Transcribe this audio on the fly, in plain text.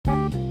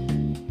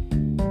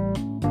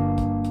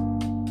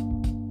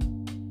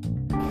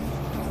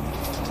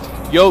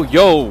Yo,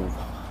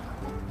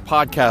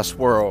 podcast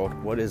world,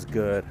 what is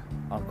good?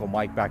 Uncle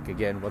Mike back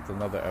again with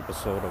another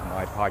episode of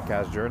my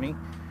podcast journey.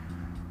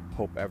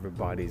 Hope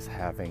everybody's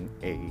having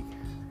a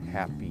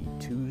happy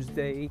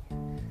Tuesday.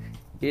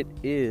 It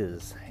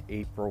is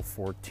April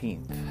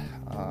 14th,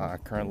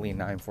 currently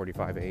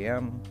 9:45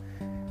 a.m.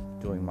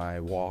 Doing my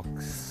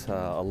walks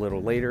a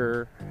little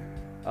later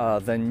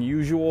than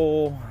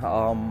usual.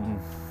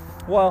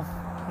 Well,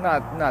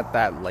 not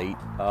that late.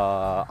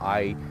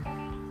 I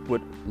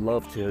would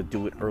love to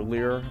do it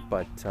earlier,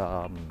 but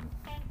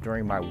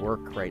during my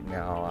work right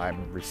now,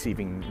 I'm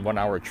receiving 1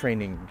 hour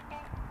training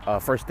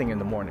first thing in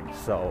the morning.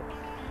 So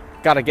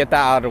got to get that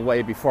out of the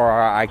way before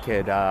I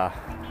could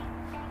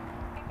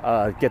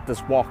get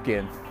this walk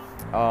in.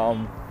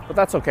 But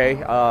that's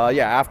okay.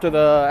 After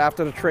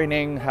the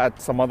training,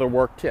 had some other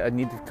work I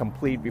need to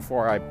complete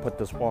before I put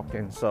this walk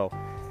in. So,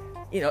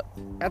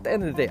 at the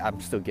end of the day,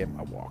 I'm still getting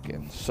my walk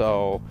in.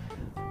 So,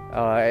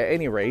 at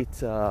any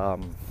rate,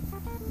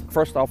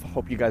 first off, I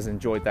hope you guys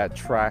enjoyed that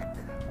track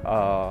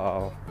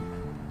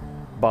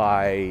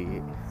by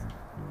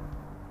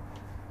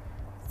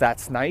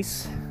That's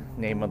Nice.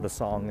 Name of the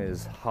song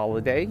is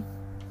Holiday.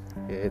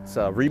 It's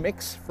a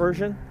remix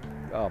version,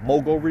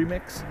 Mogul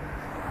remix,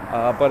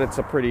 but it's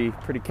a pretty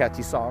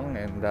catchy song,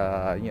 and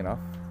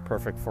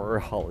perfect for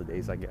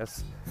holidays, I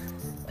guess.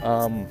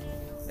 At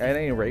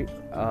any rate,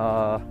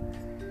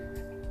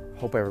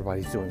 hope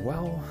everybody's doing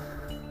well.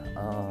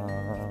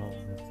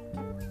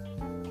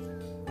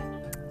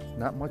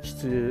 Not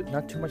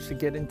too much to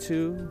get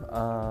into.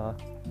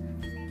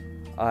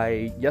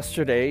 I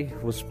yesterday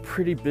was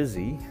pretty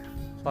busy.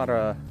 A lot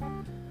of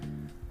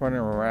running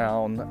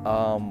around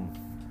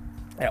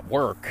at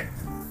work.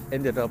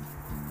 Ended up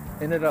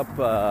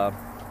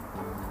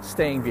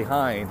staying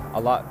behind a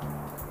lot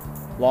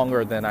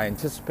longer than I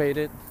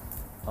anticipated.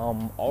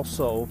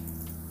 Also,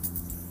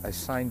 I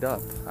signed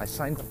up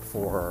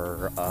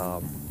for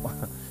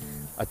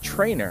a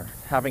trainer,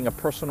 having a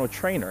personal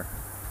trainer.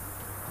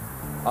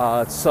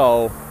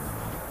 So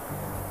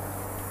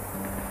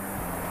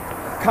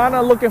kind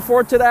of looking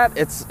forward to that.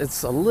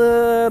 It's a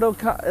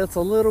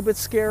little bit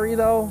scary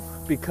though,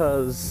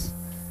 because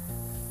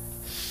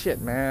shit,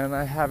 man,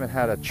 I haven't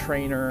had a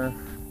trainer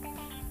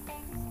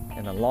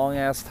in a long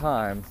ass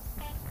time,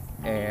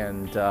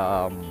 and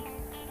but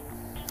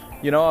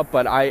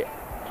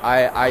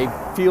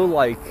I feel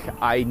like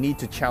I need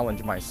to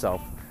challenge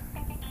myself.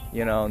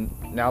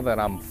 Now that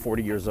I'm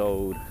 40 years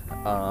old,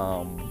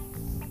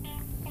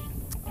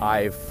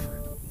 I've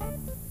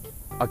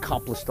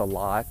accomplished a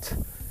lot.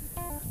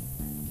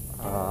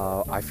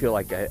 I feel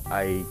like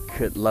I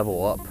could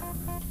level up,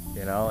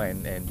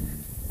 and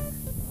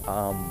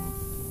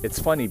it's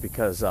funny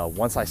because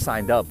once I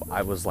signed up,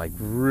 I was like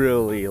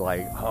really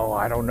like, oh,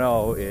 I don't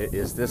know,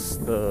 is this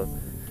the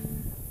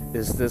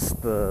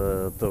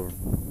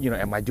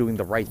am I doing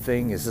the right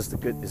thing? Is this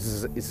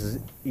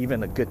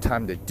even a good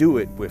time to do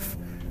it with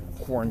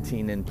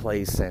quarantine in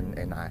place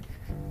and I,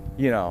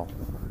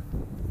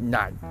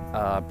 not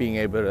being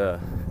able to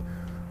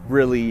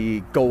really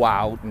go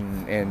out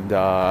and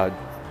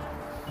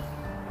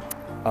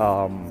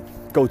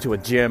go to a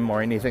gym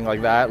or anything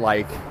like that.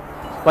 Like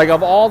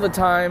of all the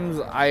times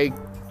I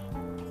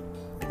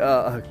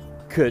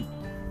could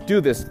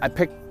do this, I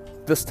picked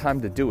this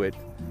time to do it.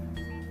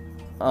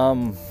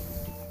 But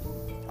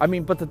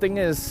the thing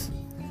is,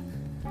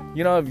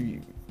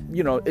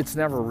 it's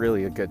never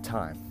really a good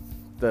time.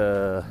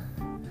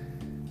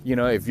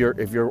 If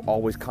you're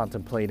always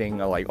contemplating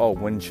like, oh,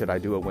 when should I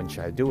do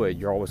it?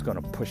 You're always going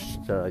to push,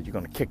 you're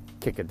going to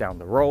kick it down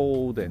the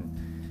road and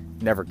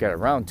never get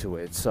around to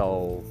it.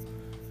 So,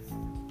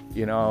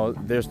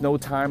 there's no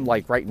time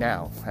like right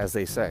now, as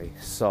they say.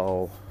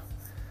 So,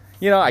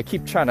 I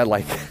keep trying to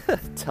like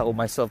tell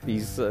myself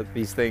these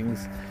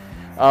things,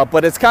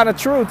 but it's kind of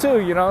true too.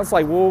 It's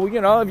like, well, if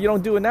you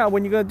don't do it now,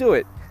 when you gonna do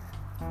it?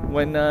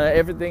 When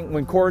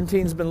when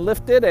quarantine's been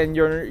lifted and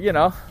you're,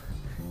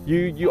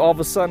 you all of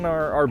a sudden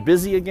are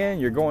busy again.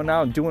 You're going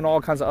out and doing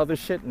all kinds of other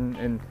shit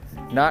and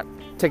not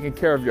taking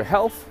care of your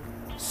health.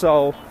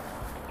 So,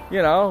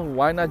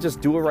 why not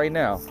just do it right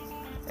now?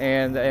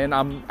 And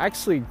I'm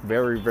actually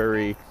very,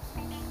 very,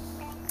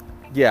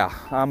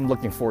 I'm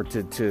looking forward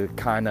to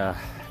kind of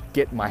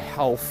get my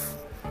health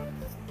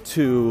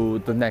to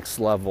the next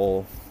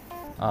level.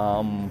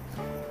 I'm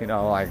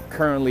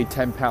currently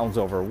 10 pounds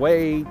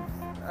overweight.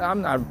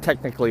 I'm not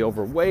technically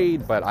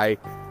overweight, but I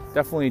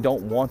definitely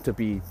don't want to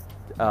be.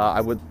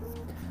 I would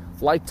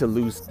like to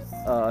lose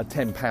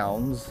 10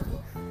 pounds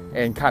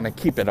and kind of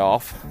keep it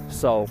off.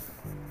 So,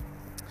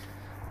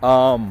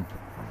 not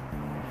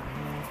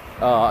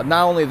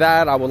only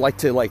that, I would like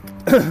to like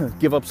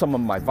give up some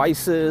of my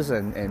vices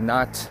and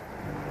not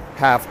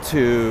have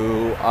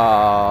to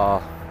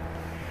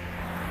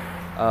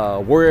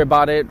worry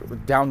about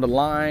it down the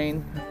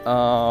line,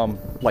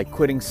 like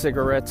quitting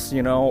cigarettes,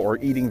 or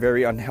eating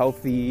very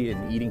unhealthy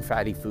and eating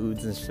fatty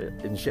foods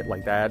and shit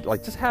like that.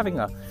 Like just having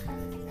a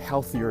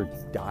healthier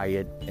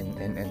diet and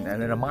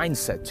a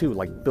mindset too,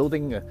 like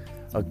building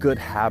a good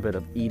habit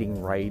of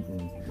eating right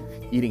and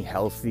eating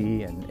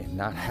healthy and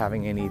not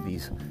having any of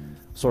these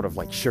sort of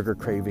like sugar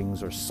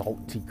cravings or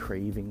salty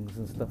cravings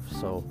and stuff.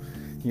 So,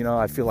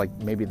 I feel like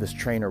maybe this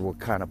trainer will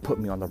kind of put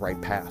me on the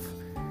right path.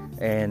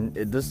 And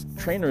this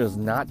trainer is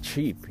not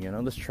cheap.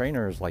 This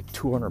trainer is like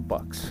 $200,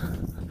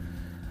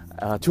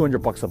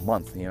 $200 a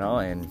month,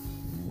 and,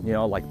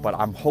 but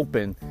I'm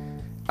hoping,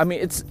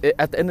 it's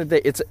at the end of the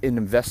day, it's an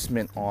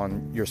investment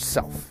on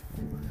yourself.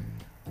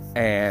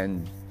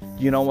 And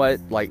you know what?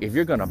 Like, if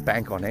you're going to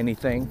bank on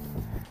anything,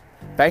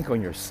 bank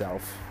on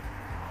yourself.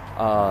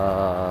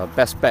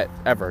 Best bet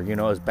ever,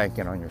 is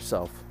banking on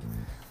yourself.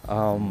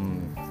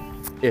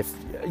 If,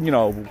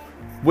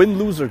 win,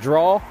 lose, or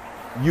draw,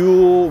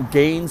 you'll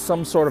gain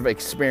some sort of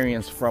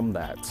experience from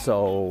that.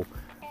 So,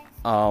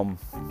 I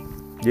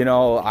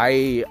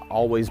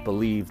always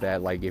believe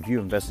that, like, if you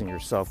invest in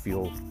yourself,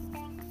 you're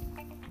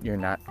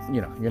not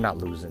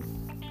losing,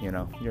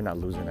 you're not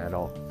losing at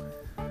all.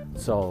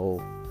 So,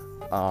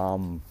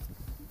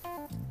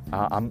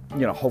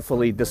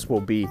 hopefully this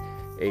will be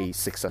a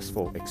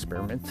successful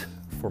experiment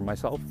for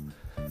myself.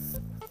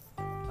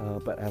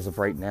 But as of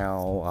right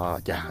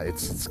now,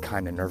 it's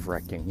kind of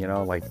nerve-wracking,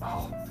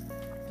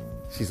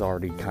 she's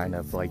already kind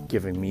of like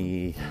giving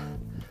me,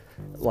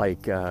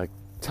 like,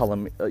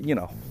 telling me,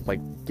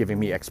 giving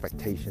me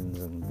expectations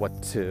and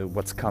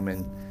what's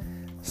coming.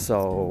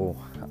 So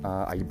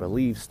I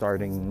believe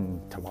starting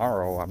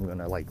tomorrow, I'm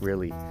gonna like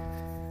really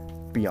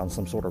be on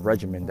some sort of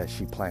regimen that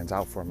she plans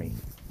out for me,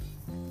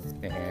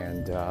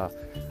 and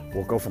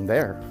we'll go from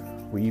there.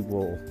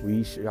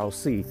 We shall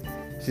see.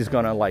 She's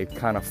gonna like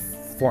kind of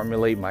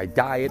formulate my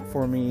diet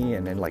for me,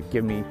 and then like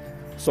give me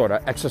sort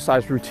of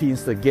exercise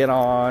routines to get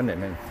on,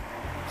 and then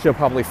she'll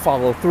probably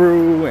follow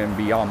through and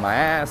be on my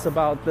ass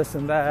about this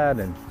and that.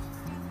 And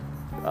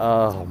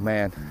oh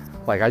man,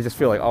 like I just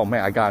feel like, oh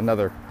man, I got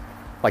another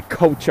like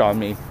coach on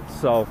me.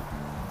 So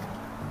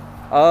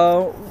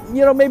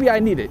maybe I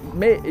need it.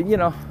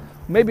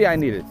 Maybe I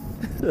need it.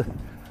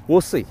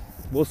 We'll see.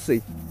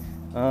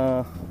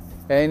 At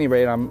any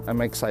rate,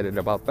 I'm excited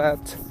about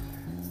that.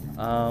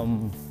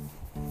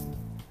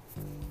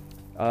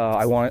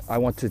 I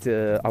want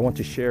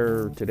to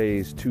share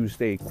today's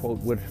Tuesday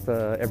quote with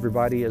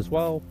everybody as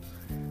well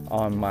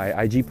on my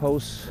IG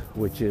post,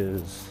 which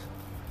is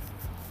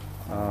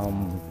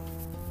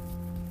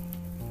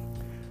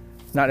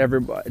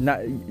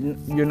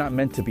you're not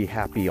meant to be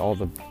happy all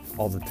the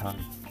time.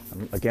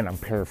 Again, I'm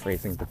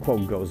paraphrasing. The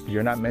quote goes,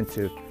 you're not meant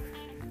to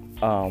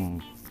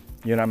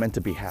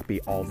be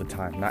happy all the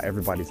time. Not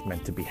everybody's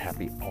meant to be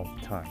happy all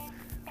the time.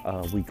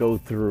 We go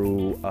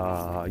through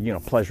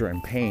pleasure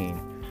and pain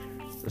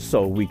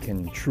so we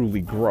can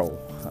truly grow.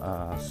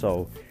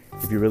 So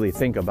if you really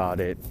think about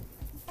it,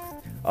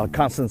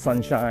 constant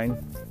sunshine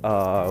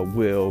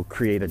will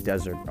create a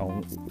desert,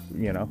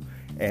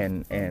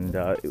 and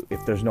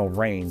if there's no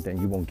rain,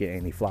 then you won't get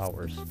any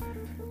flowers.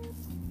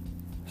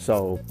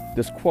 So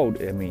this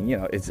quote,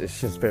 it's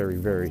just very,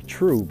 very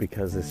true,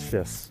 because it's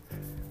just,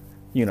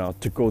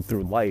 to go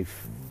through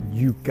life,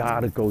 you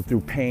gotta go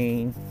through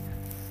pain,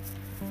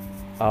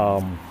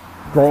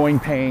 growing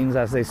pains,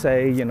 as they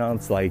say.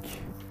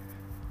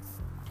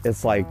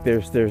 It's like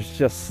there's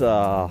just in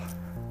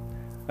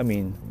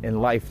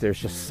life there's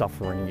just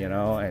suffering,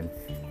 and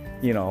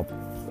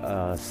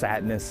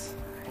sadness,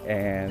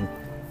 and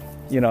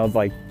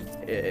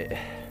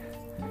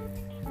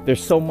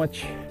there's so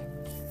much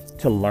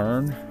to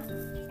learn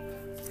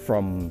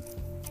from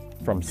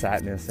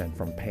sadness and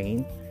from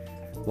pain,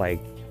 like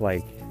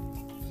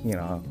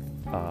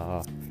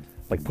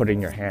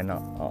putting your hand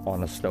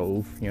on a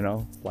stove,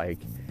 like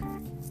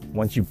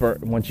once you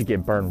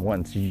get burned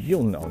once,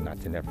 you'll know not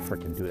to never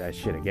freaking do that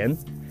shit again.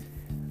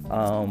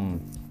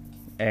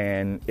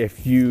 And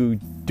if you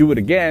do it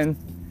again,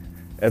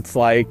 it's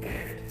like,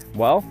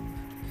 well,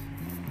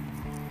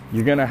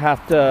 you're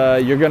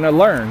gonna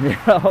learn,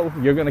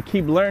 you're gonna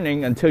keep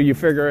learning until you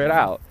figure it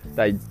out,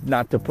 that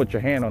not to put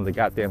your hand on the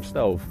goddamn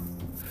stove.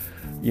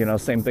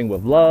 Same thing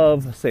with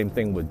love, same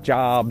thing with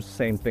jobs,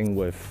 same thing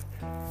with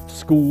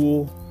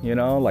school,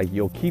 like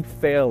you'll keep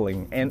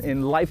failing,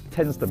 and life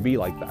tends to be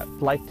like that.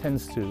 Life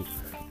tends to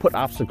put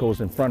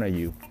obstacles in front of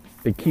you.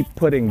 They keep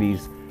putting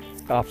these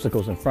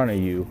obstacles in front of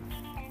you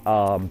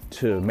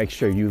to make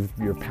sure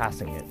you're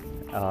passing it.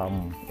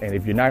 And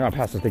if you're not gonna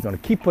pass it, they're gonna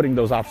keep putting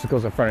those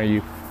obstacles in front of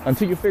you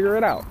until you figure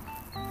it out.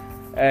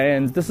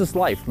 And this is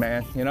life,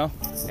 man,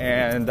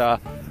 and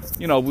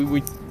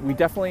we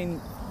definitely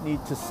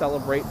need to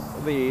celebrate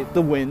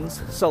the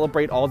wins,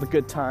 celebrate all the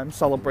good times,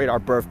 celebrate our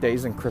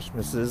birthdays and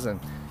Christmases, and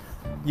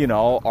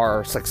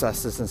our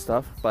successes and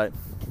stuff. But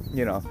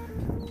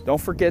don't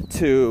forget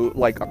to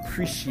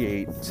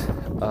appreciate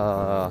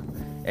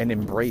and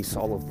embrace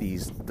all of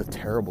the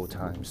terrible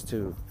times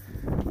too.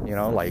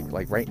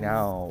 Like right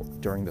now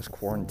during this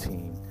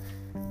quarantine,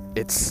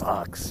 it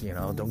sucks,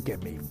 don't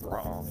get me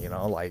wrong,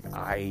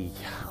 I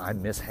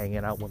miss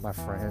hanging out with my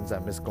friends, I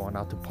miss going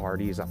out to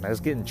parties, I miss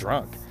getting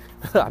drunk,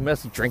 I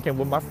miss drinking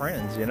with my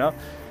friends,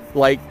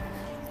 like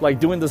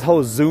doing this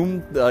whole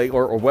Zoom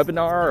or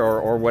webinar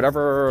or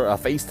whatever,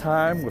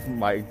 FaceTime with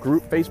my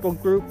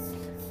Facebook group,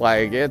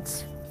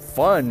 it's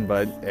fun,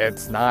 but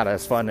it's not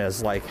as fun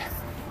as like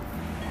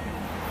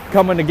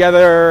coming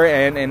together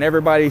and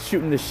everybody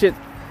shooting the shit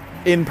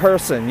in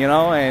person, you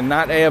know, and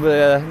not able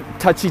to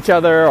touch each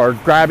other or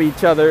grab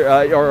each other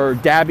or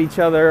dab each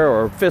other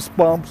or fist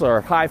bumps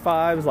or high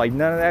fives, like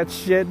none of that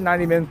shit. Not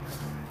even,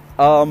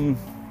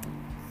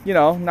 you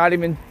know, not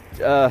even,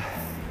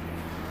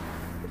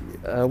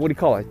 what do you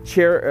call it?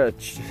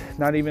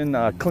 Not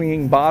even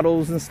cleaning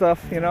bottles and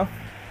stuff, you know.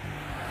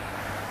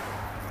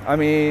 I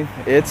mean,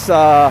 it's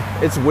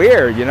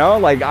weird, you know.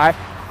 Like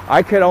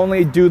I could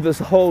only do this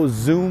whole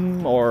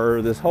Zoom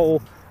or this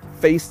whole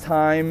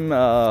FaceTime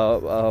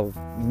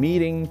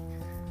meeting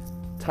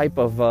type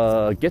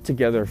of get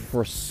together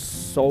for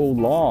so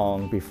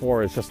long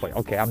before it's just like,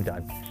 okay, I'm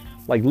done.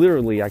 Like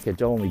literally, I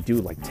could only do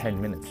like 10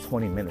 minutes,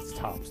 20 minutes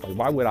tops. Like,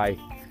 why would I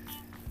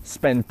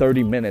spend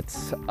 30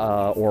 minutes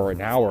or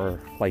an hour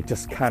like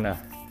just kind of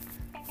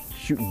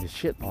shooting the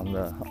shit on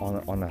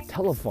a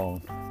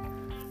telephone?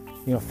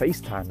 You know,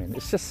 FaceTiming.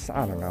 It's just,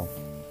 I don't know.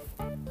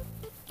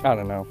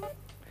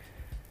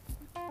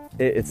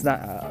 It's not,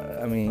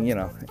 I mean, you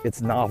know,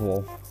 it's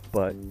novel,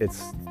 but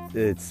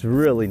it's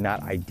really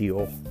not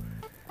ideal.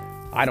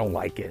 I don't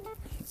like it,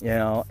 you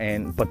know,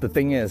 but the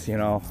thing is, you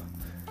know,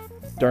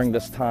 during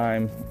this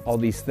time, all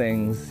these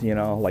things, you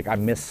know, like I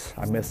miss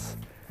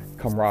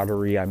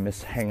camaraderie, I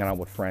miss hanging out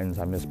with friends,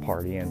 I miss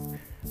partying,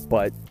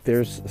 but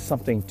there's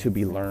something to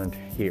be learned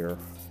here,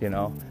 you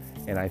know,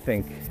 and I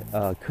think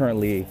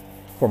currently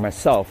for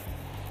myself,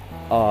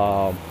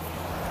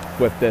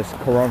 with this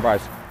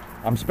coronavirus,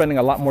 I'm spending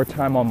a lot more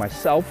time on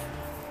myself.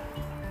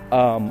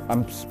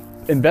 I'm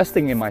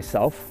investing in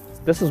myself.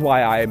 This is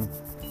why I'm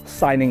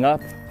signing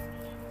up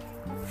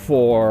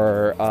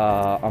for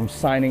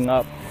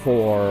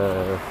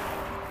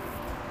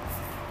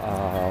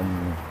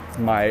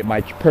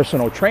my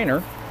personal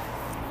trainer,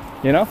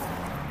 you know.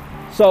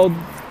 So,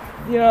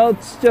 you know,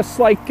 it's just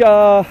like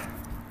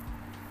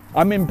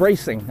I'm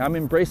embracing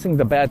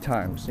the bad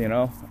times, you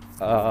know,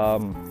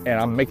 and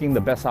I'm making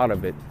the best out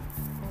of it.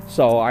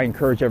 So I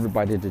encourage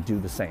everybody to do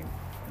the same.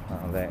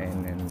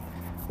 And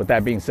with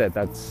that being said,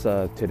 that's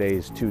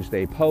today's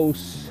Tuesday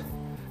post,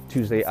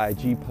 Tuesday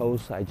IG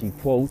post, IG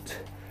quote.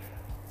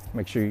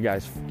 Make sure you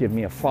guys give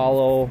me a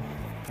follow.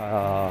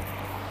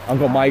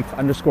 Uncle Mike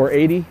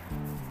 _80.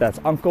 That's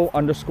Uncle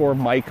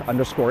Mike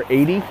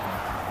 _80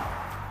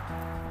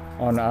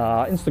 on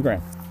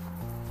Instagram.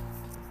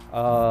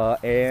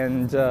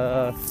 And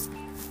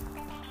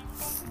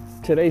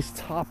today's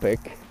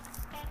topic,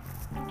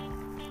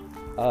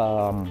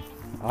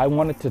 I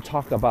wanted to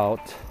talk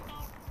about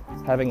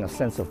having a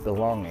sense of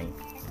belonging.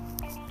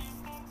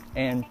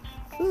 And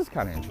this is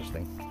kind of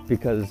interesting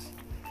because,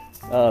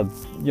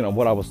 you know,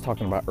 what I was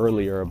talking about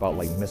earlier about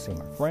like missing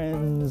my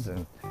friends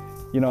and,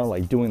 you know,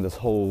 like doing this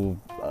whole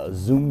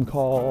Zoom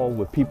call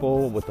with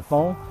people with the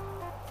phone.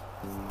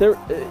 There,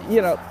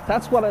 you know,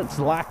 that's what it's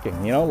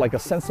lacking, you know, like a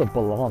sense of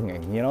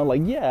belonging, you know,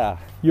 like, yeah,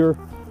 you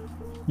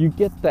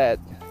get that,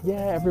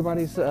 yeah,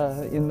 everybody's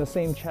in the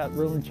same chat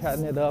room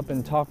chatting it up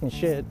and talking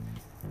shit.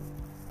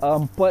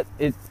 But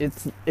it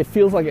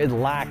feels like it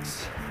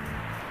lacks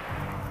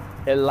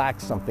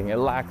something. It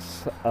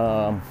lacks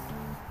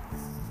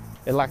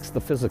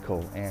the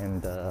physical,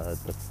 and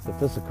the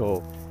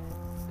physical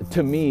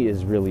to me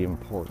is really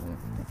important.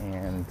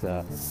 And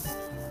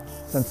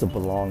sense of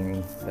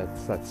belonging.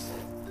 That's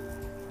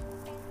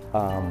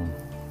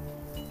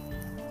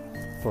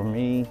for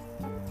me.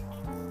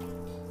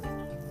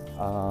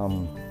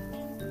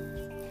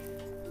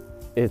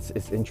 It's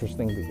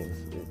interesting because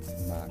it's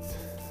not.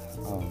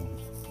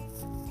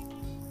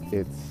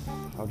 It's,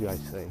 how do I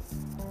say?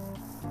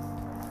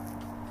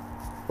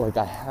 Like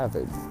I have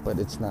it, but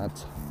it's not.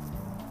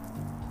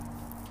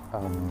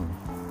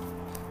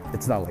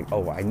 It's not like,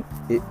 oh,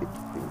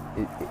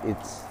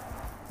 it's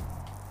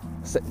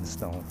set in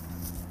stone,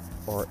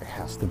 or it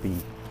has to be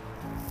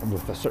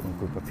with a certain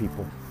group of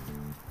people.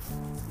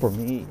 For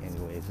me,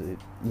 anyways,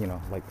 you know,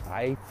 like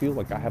I feel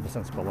like I have a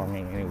sense of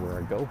belonging anywhere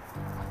I go.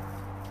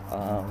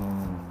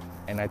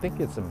 And I think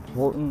it's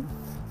important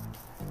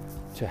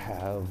to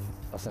have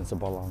a sense of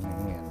belonging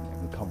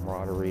and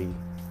camaraderie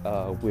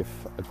with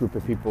a group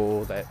of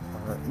people that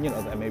are, you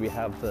know, that maybe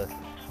have the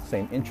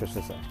same interests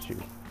as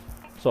you.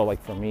 So,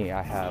 like for me,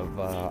 I'm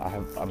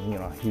you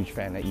know a huge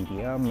fan of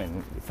EDM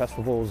and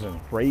festivals and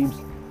raves,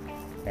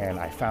 and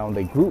I found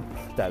a group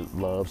that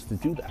loves to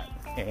do that.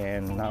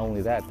 And not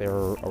only that, they're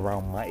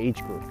around my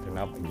age group. They're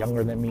not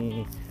younger than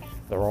me.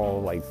 They're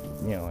all like,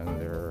 you know, in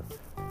their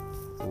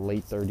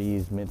late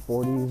 30s, mid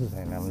 40s,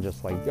 and I'm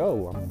just like,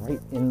 yo, I'm right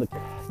in the,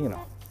 you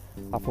know,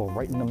 I fall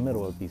right in the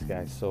middle of these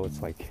guys. So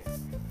it's like,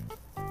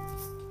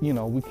 you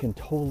know, we can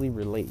totally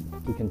relate.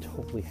 We can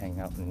totally hang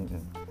out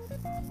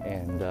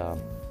and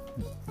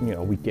you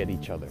know, we get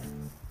each other,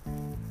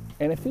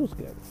 and it feels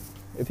good.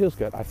 It feels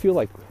good. I feel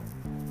like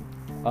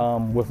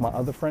with my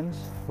other friends,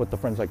 with the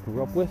friends I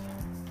grew up with,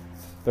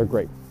 they're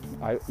great.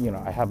 I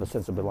have a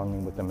sense of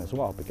belonging with them as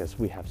well because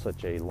we have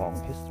such a long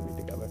history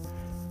together.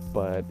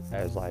 But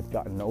as I've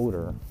gotten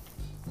older,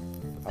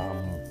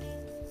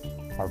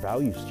 our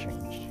values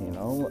changed,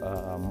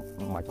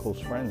 my close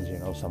friends,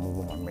 some of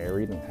them are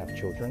married and have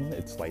children.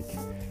 It's like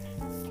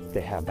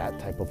they have that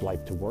type of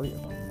life to worry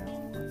about now.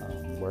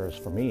 Whereas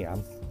for me,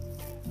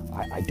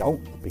 I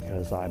don't,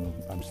 because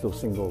I'm still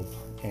single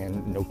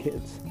and no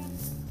kids,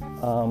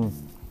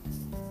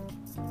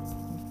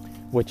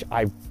 which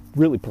I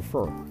really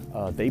prefer.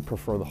 They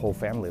prefer the whole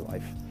family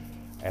life,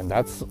 and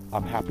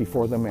I'm happy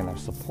for them and I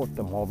support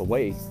them all the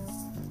way.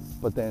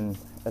 But then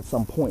at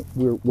some point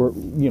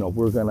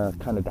we're gonna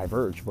kind of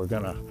diverge. We're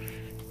gonna,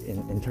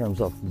 in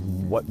terms of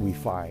what we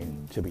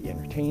find to be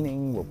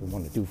entertaining, what we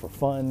want to do for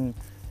fun,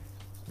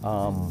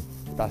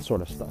 that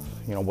sort of stuff.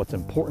 What's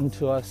important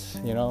to us,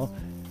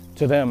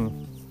 to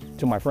them,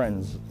 to my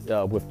friends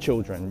with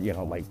children,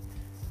 like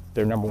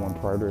their number one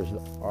priorities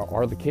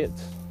are the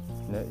kids,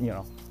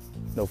 no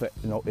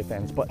ifs,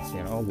 ands, buts,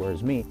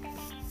 whereas me,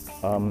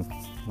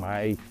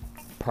 my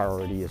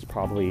priority is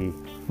probably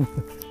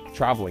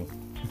traveling,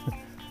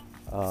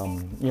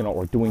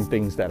 or doing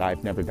things that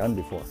I've never done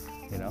before,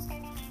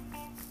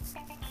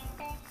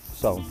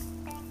 So,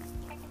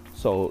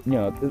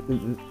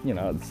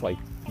 it's like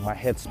my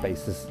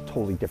headspace is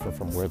totally different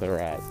from where they're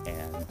at,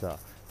 and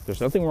there's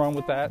nothing wrong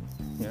with that,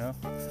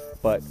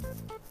 but,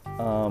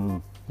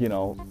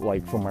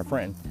 like for my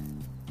friend,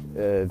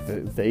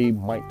 they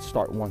might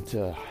start wanting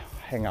to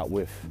hang out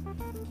with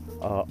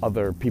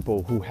other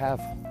people who have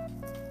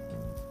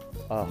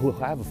a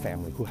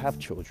family, who have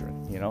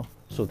children,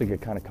 so they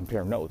could kind of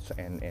compare notes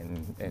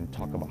and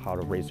talk about how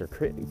to raise their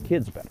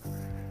kids better,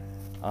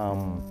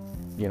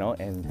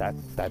 and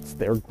that's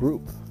their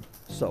group.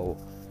 So,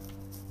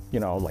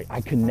 like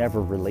I could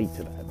never relate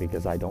to that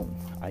because I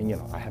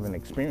haven't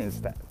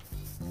experienced that.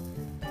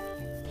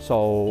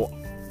 So,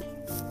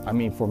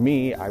 for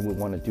me, I would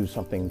want to do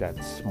something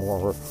that's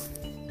more,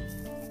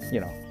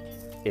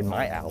 in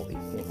my alley,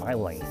 in my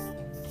lane,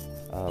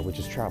 which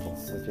is travel,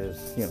 which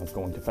is,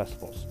 going to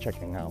festivals,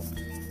 checking out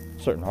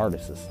certain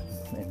artists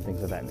and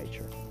things of that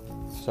nature.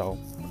 So,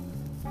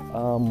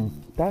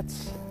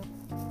 that's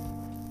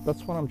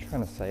what I'm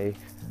trying to say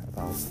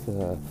about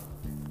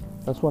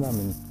that's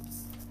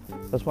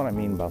what I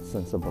mean about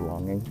sense of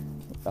belonging.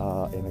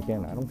 And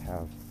again, I don't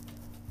have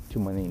too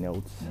many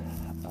notes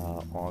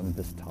on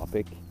this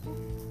topic.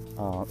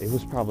 It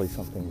was probably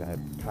something that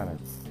kind of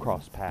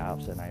crossed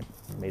paths, and I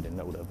made a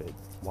note of it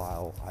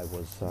while I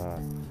was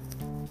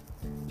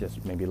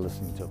just maybe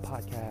listening to a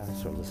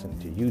podcast or listening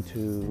to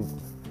YouTube,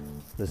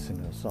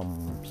 listening to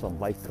some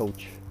life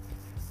coach,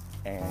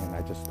 and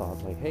I just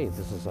thought like, hey,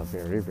 this is a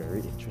very, very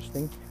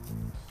interesting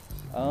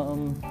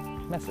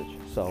message.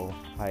 So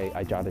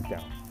I jotted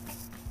down.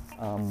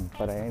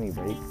 But at any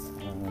rate,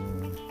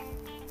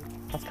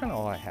 that's kind of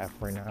all I have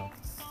right now.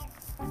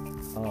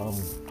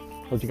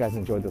 Hope you guys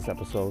enjoyed this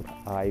episode.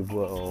 I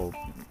will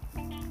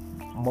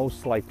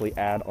most likely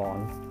add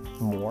on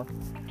more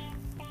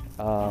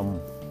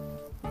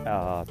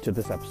to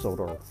this episode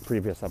or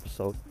previous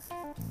episode.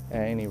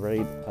 At any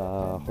rate,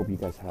 hope you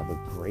guys have a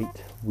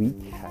great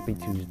week. Happy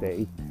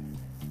Tuesday,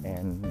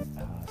 and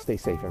stay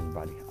safe,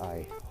 everybody.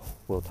 I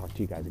will talk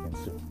to you guys again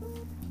soon.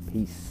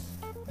 Peace.